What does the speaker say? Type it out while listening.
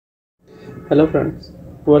Hello friends,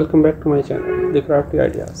 welcome back to my channel, The Crafty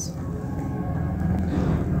Ideas.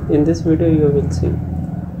 In this video you will see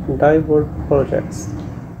dye board projects.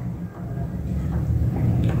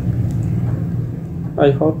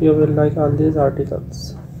 I hope you will like all these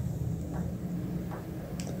articles.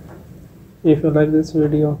 If you like this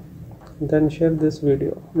video, then share this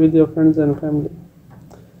video with your friends and family.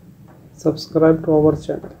 Subscribe to our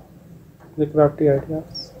channel, The Crafty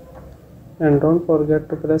Ideas, and don't forget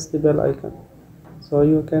to press the bell icon so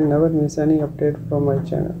you can never miss any update from my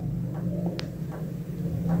channel.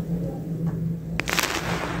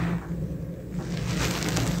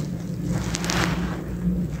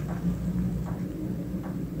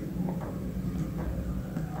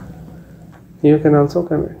 You can also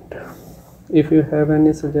comment if you have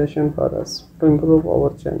any suggestion for us to improve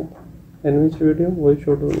our channel and which video we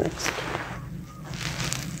should do next.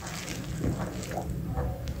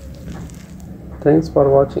 Thanks for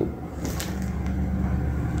watching.